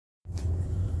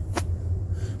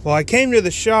Well, I came to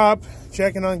the shop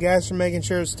checking on gas and making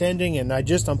sure it's tending, and I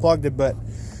just unplugged it, but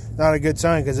not a good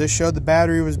sign because this showed the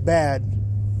battery was bad.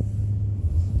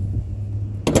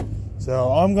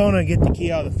 So I'm going to get the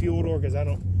key out of the fuel door because I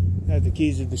don't have the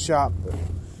keys to the shop. But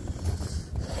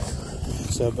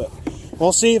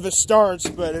we'll see if it starts,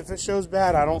 but if it shows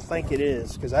bad, I don't think it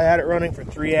is because I had it running for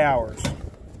 3 hours.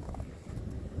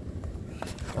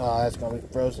 Oh, that's going to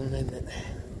be frozen, isn't it?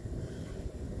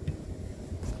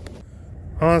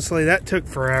 Honestly, that took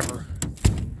forever.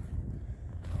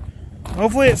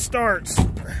 Hopefully it starts.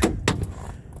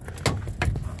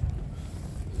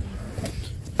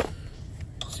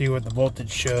 See what the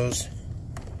voltage shows.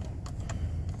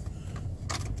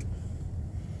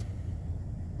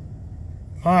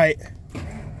 Alright.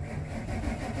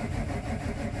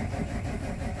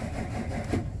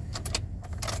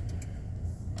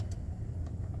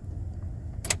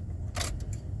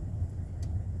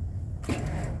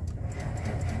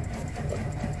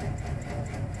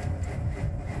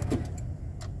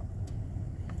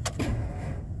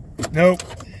 Nope.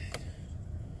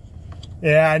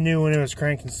 Yeah, I knew when it was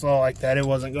cranking slow like that, it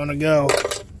wasn't going to go.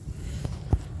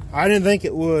 I didn't think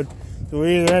it would. So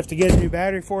we either have to get a new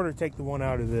battery for it or take the one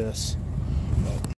out of this.